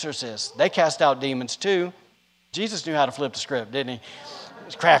own exorcists? They cast out demons too. Jesus knew how to flip the script, didn't he?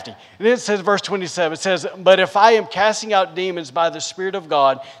 It's crafty. And then it says, verse 27, it says, "But if I am casting out demons by the Spirit of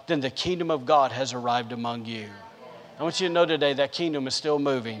God, then the kingdom of God has arrived among you." I want you to know today that kingdom is still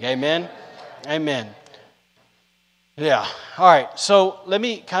moving. Amen? Amen. Yeah. All right. So let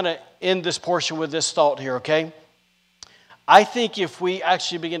me kind of end this portion with this thought here, okay? I think if we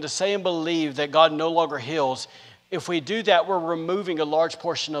actually begin to say and believe that God no longer heals, if we do that, we're removing a large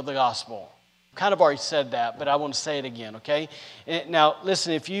portion of the gospel. I've kind of already said that, but I want to say it again, okay? Now,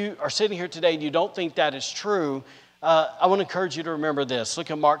 listen, if you are sitting here today and you don't think that is true, I want to encourage you to remember this. Look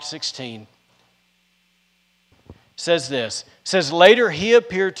at Mark 16. It says this. It says, "Later he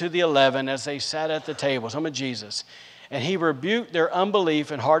appeared to the 11 as they sat at the table." Some of Jesus. "And he rebuked their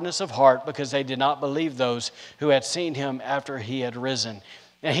unbelief and hardness of heart because they did not believe those who had seen him after he had risen.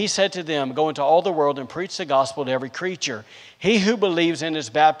 And he said to them, 'Go into all the world and preach the gospel to every creature. He who believes and is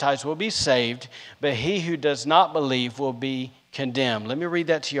baptized will be saved, but he who does not believe will be condemned.'" Let me read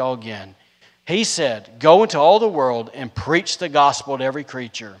that to y'all again. He said, "Go into all the world and preach the gospel to every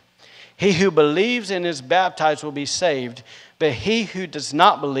creature. He who believes and is baptized will be saved, but he who does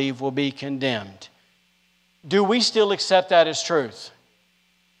not believe will be condemned." Do we still accept that as truth?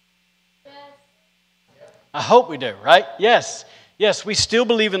 Yes. I hope we do, right? Yes. Yes, we still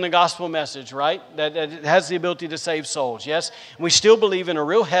believe in the gospel message, right? That it has the ability to save souls, yes? And we still believe in a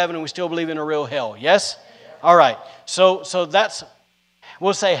real heaven and we still believe in a real hell, yes? All right. So that's,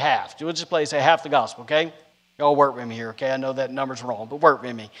 we'll say half. We'll just say half the gospel, okay? Y'all work with me here, okay? I know that number's wrong, but work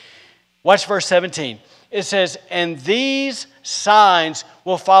with me. Watch verse 17. It says, "And these signs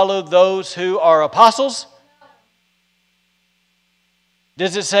will follow those who are apostles."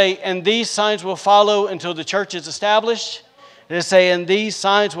 Does it say, "And these signs will follow until the church is established"? Does it say, "And these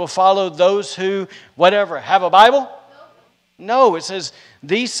signs will follow those who," whatever, have a Bible? No, it says,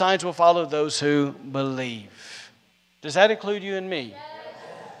 "These signs will follow those who believe." Does that include you and me?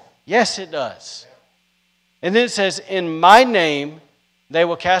 Yes, it does. And then it says, "In my name they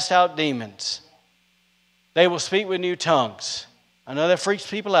will cast out demons. They will speak with new tongues." I know that freaks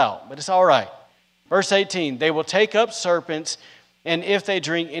people out, but it's all right. Verse 18, "They will take up serpents, and if they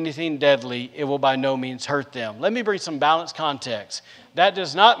drink anything deadly, it will by no means hurt them." Let me bring some balanced context. That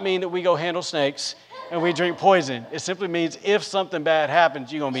does not mean that we go handle snakes and we drink poison. It simply means if something bad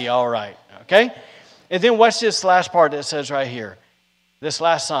happens, you're going to be all right, okay? And then watch this last part that says right here. This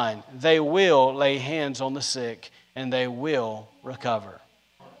last sign, "They will lay hands on the sick and they will recover."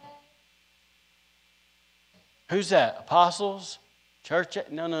 Who's that? Apostles? Church?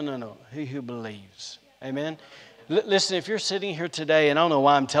 No. He who believes. Amen? Listen, if you're sitting here today, and I don't know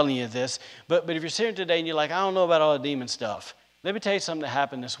why I'm telling you this, but if you're sitting today and you're like, "I don't know about all the demon stuff," let me tell you something that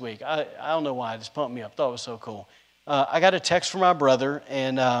happened this week. I don't know why. It just pumped me up. I thought it was so cool. I got a text from my brother,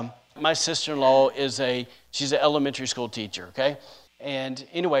 and my sister-in-law she's an elementary school teacher, okay? And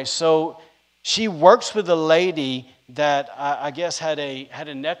anyway, so she works with a lady that I guess had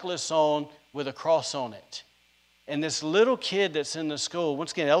a necklace on with a cross on it. And this little kid that's in the school,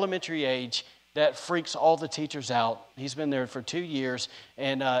 once again, elementary age, that freaks all the teachers out. He's been there for 2 years,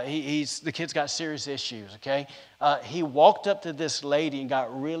 and the kid's got serious issues, okay? He walked up to this lady and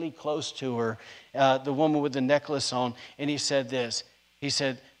got really close to her, the woman with the necklace on, and he said this. He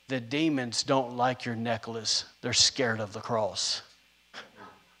said, "The demons don't like your necklace. They're scared of the cross."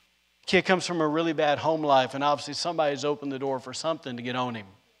 Kid comes from a really bad home life, and obviously somebody's opened the door for something to get on him.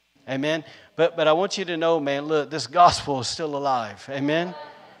 Amen? But I want you to know, man, look, this gospel is still alive. Amen?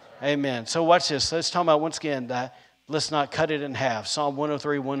 Amen. So watch this. Let's talk about, once again, that let's not cut it in half. Psalm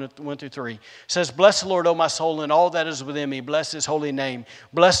 103, 1 through 3. It says, "Bless the Lord, O my soul, and all that is within me. Bless his holy name.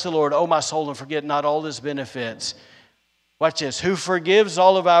 Bless the Lord, O my soul, and forget not all his benefits." Watch this. "Who forgives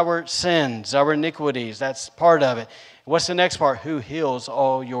all of our sins, our iniquities." That's part of it. What's the next part? "Who heals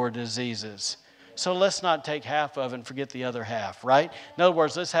all your diseases." So let's not take half of it and forget the other half, right? In other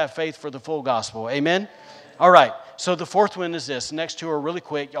words, let's have faith for the full gospel. Amen? All right. So the fourth one is this. The next two are really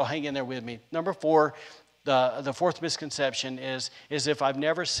quick. Y'all hang in there with me. Number 4, the fourth misconception is if I've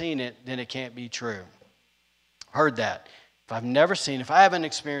never seen it, then it can't be true. Heard that. If I've never seen it, if I haven't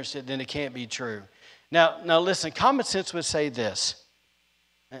experienced it, then it can't be true. Now listen, common sense would say this.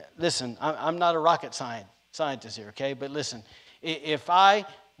 Listen, I'm not a rocket scientist here, okay? But listen, if I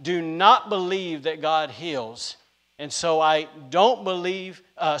do not believe that God heals, and so I don't believe,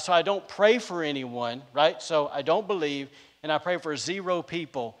 so I don't pray for anyone, right? So I don't believe, and I pray for 0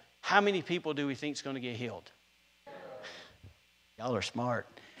 people, how many people do we think is going to get healed? Y'all are smart.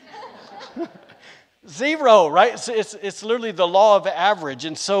 0, right? It's literally the law of average.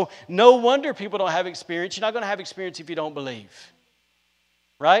 And so no wonder people don't have experience. You're not going to have experience if you don't believe,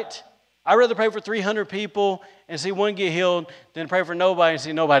 right? I'd rather pray for 300 people and see one get healed than pray for nobody and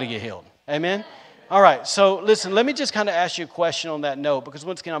see nobody get healed. Amen? All right, so listen, let me just kind of ask you a question on that note, because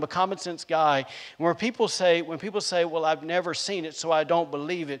once again, I'm a common sense guy. And when people say, well, I've never seen it, so I don't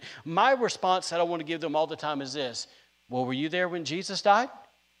believe it, my response that I want to give them all the time is this. Well, were you there when Jesus died?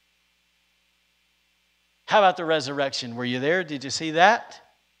 How about the resurrection? Were you there? Did you see that?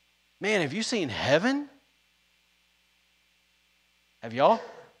 Man, have you seen heaven? Have y'all?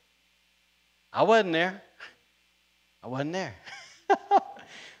 I wasn't there.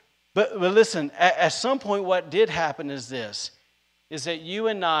 But listen, at some point what did happen is this, is that you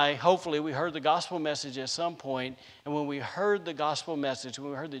and I, hopefully we heard the gospel message at some point, and when we heard the gospel message,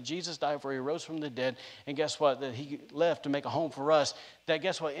 when we heard that Jesus died for, he rose from the dead, and guess what, that he left to make a home for us, that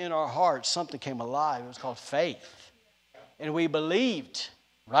guess what, in our hearts something came alive. It was called faith. And we believed,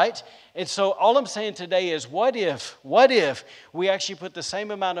 right? And so all I'm saying today is what if we actually put the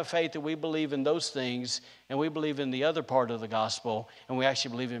same amount of faith that we believe in those things and we believe in the other part of the gospel and we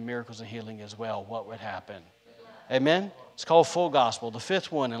actually believe in miracles and healing as well? What would happen? Amen? It's called full gospel. The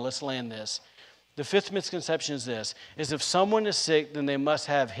 5th one, and let's land this. The 5th misconception is this, is if someone is sick, then they must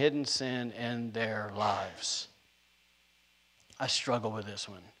have hidden sin in their lives. I struggle with this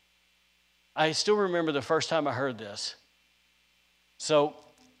one. I still remember the first time I heard this. So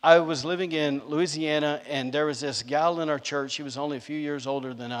I was living in Louisiana, and there was this gal in our church. She was only a few years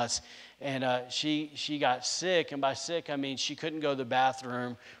older than us, and she got sick. And by sick, I mean she couldn't go to the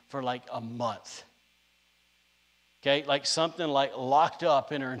bathroom for like a month. Okay, like something like locked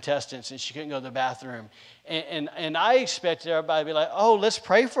up in her intestines, and she couldn't go to the bathroom. And I expected everybody to be like, oh, let's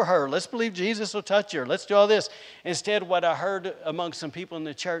pray for her. Let's believe Jesus will touch her. Let's do all this. Instead, what I heard among some people in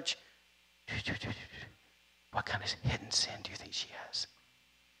the church, what kind of hidden sin do you think she has?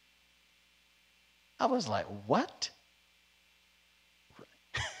 I was like, what?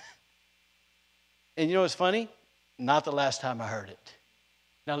 And you know what's funny? Not the last time I heard it.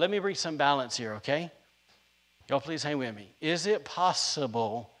 Now, let me bring some balance here, okay? Y'all please hang with me. Is it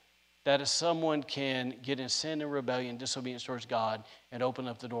possible that if someone can get in sin and rebellion, disobedience towards God, and open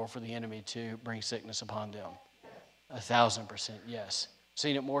up the door for the enemy to bring sickness upon them? 1,000% yes.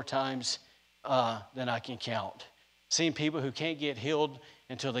 Seen it more times than I can count. Seen people who can't get healed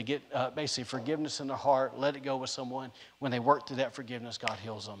until they get basically forgiveness in their heart, let it go with someone. When they work through that forgiveness, God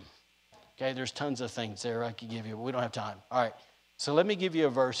heals them. Okay, there's tons of things there I could give you, but we don't have time. All right, so let me give you a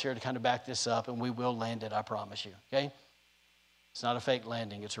verse here to kind of back this up, and we will land it, I promise you, okay? It's not a fake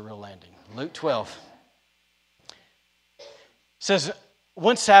landing, it's a real landing. Luke 12. It says,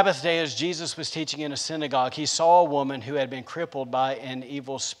 one Sabbath day as Jesus was teaching in a synagogue, he saw a woman who had been crippled by an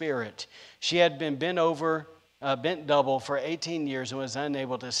evil spirit. She had been bent double for 18 years and was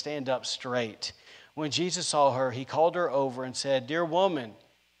unable to stand up straight. When Jesus saw her, he called her over and said, "Dear woman,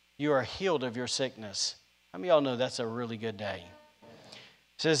 you are healed of your sickness." How many of y'all know that's a really good day?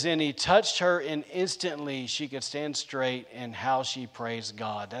 It says, then he touched her, and instantly she could stand straight, and how she praised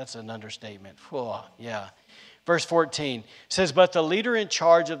God. That's an understatement. Whew, yeah. Verse 14 says, but the leader in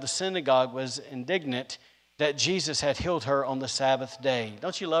charge of the synagogue was indignant that Jesus had healed her on the Sabbath day.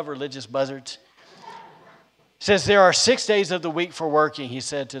 Don't you love religious buzzards? It says, there are 6 days of the week for working, he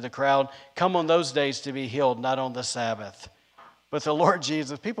said to the crowd. Come on those days to be healed, not on the Sabbath. But the Lord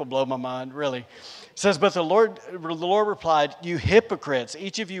Jesus, people blow my mind, really. It says, but the Lord replied, you hypocrites,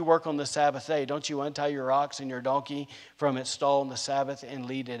 each of you work on the Sabbath day. Don't you untie your ox and your donkey from its stall on the Sabbath and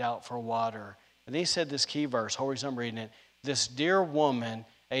lead it out for water? And then he said this key verse, hold on, I'm reading it. This dear woman,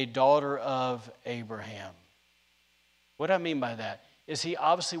 a daughter of Abraham. What I mean by that is he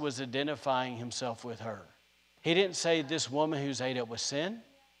obviously was identifying himself with her. He didn't say this woman who's ate up with sin.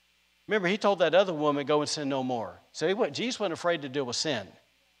 Remember, he told that other woman, go and sin no more. So Jesus wasn't afraid to deal with sin,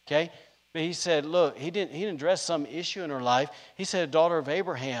 okay? But he said, look, he didn't address some issue in her life. He said, a daughter of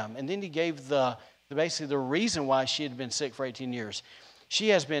Abraham. And then he gave basically the reason why she had been sick for 18 years. She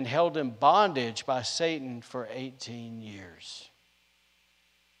has been held in bondage by Satan for 18 years.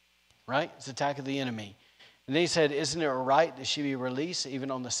 Right? It's the attack of the enemy. And then he said, isn't it right that she be released even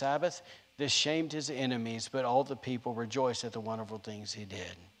on the Sabbath? This shamed his enemies, but all the people rejoiced at the wonderful things he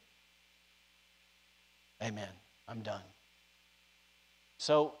did. Amen. I'm done.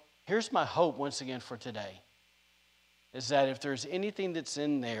 So here's my hope once again for today, is that if there's anything that's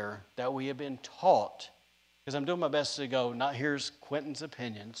in there that we have been taught, because I'm doing my best to go, not here's Quentin's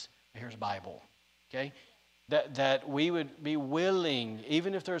opinions, here's Bible, okay? That we would be willing,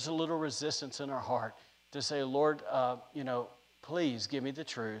 even if there's a little resistance in our heart, to say, Lord, please give me the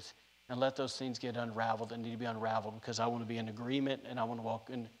truth and let those things get unraveled that need to be unraveled, because I want to be in agreement and I want to walk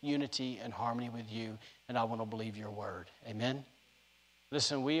in unity and harmony with you, and I want to believe your word. Amen?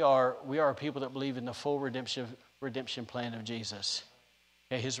 Listen, we are people that believe in the full redemption plan of Jesus.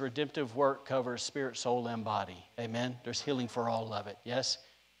 Okay, his redemptive work covers spirit, soul, and body. Amen? There's healing for all of it, yes?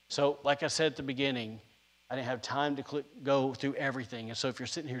 So, like I said at the beginning, I didn't have time to go through everything. And so if you're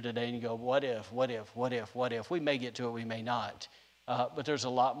sitting here today and you go, what if? We may get to it, we may not. But there's a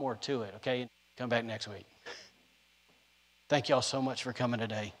lot more to it, okay? Come back next week. Thank y'all so much for coming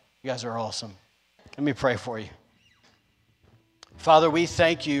today. You guys are awesome. Let me pray for you. Father, we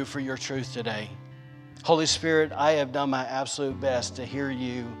thank you for your truth today. Holy Spirit, I have done my absolute best to hear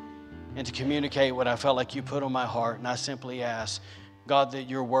you and to communicate what I felt like you put on my heart. And I simply ask, God, that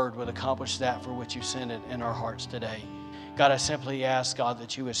your word would accomplish that for which you sent it in our hearts today. God, I simply ask, God,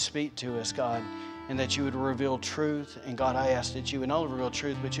 that you would speak to us, God, and that you would reveal truth. And God, I ask that you would not only reveal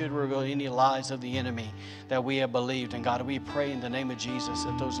truth, but you would reveal any lies of the enemy that we have believed. And God, we pray in the name of Jesus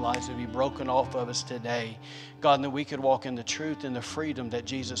that those lies would be broken off of us today. God, and that we could walk in the truth and the freedom that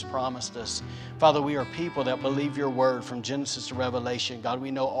Jesus promised us. Father, we are people that believe your word from Genesis to Revelation. God,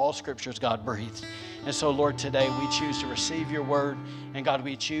 we know all scriptures God breathed. And so, Lord, today we choose to receive your word. And God,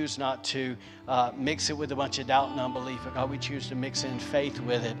 we choose not to mix it with a bunch of doubt and unbelief. But God, we choose to mix in faith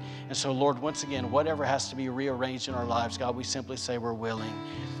with it. And so, Lord, once again, whatever has to be rearranged in our lives, God, we simply say we're willing.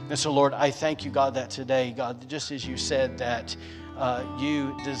 And so, Lord, I thank you, God, that today, God, just as you said that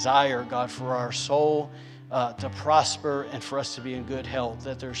you desire, God, for our soul to prosper and for us to be in good health,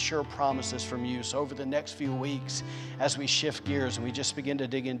 that there's sure promises from you. So over the next few weeks, as we shift gears and we just begin to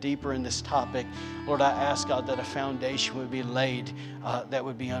dig in deeper in this topic, Lord, I ask, God, that a foundation would be laid that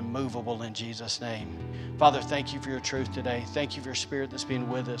would be unmovable in Jesus' name. Father, thank you for your truth today. Thank you for your spirit that's been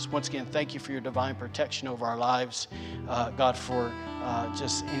with us. Once again, thank you for your divine protection over our lives. God, for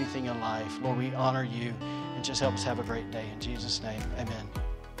just anything in life. Lord, we honor you, and just help us have a great day. In Jesus' name, amen.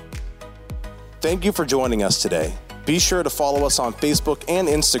 Thank you for joining us today. Be sure to follow us on Facebook and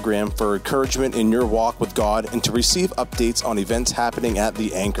Instagram for encouragement in your walk with God and to receive updates on events happening at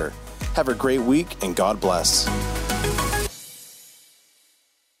The Anchor. Have a great week, and God bless.